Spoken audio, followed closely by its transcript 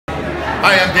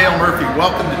Hi, I'm Dale Murphy.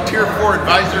 Welcome to Tier 4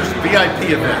 Advisors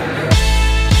VIP event.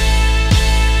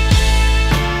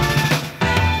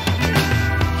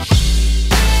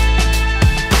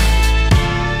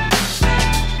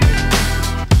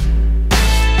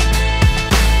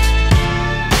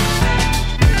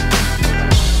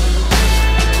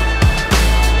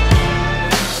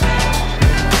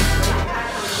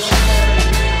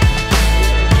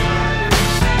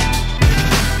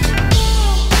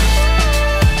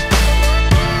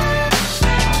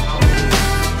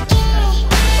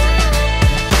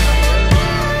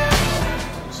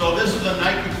 So this is a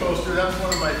Nike poster. That's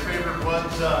one of my favorite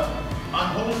ones. I'm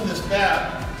holding this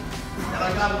bat, and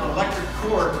I got an electric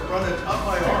cord running up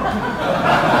my arm.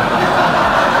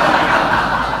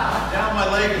 Down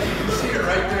my leg, as you can see it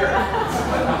right there.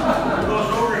 It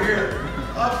goes over here,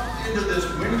 up into this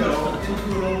window,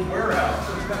 into an old warehouse.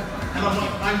 And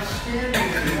I'm standing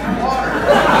in the water.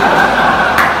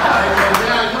 I go,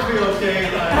 yeah, you'll be okay.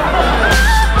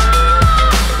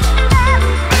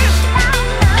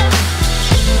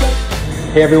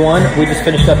 Hey everyone, we just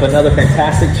finished up another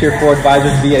fantastic Tier 4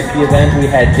 Advisors VIP event. We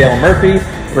had Dale Murphy,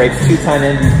 Braves two-time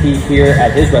MVP here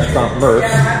at his restaurant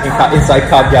Murph's inside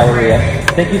Cobb Galleria.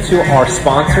 Thank you to our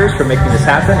sponsors for making this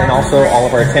happen, and also all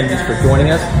of our attendees for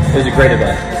joining us. It was a great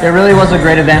event. It really was a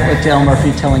great event with Dale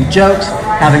Murphy telling jokes,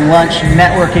 having lunch,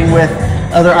 networking with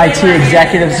other IT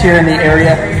executives here in the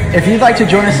area. If you'd like to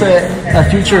join us at a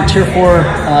future Tier 4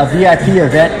 VIP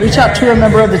event, reach out to a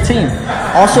member of the team.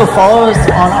 Also follow us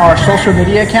on our social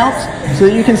media accounts so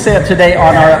that you can stay up to date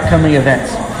on our upcoming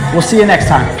events. We'll see you next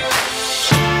time.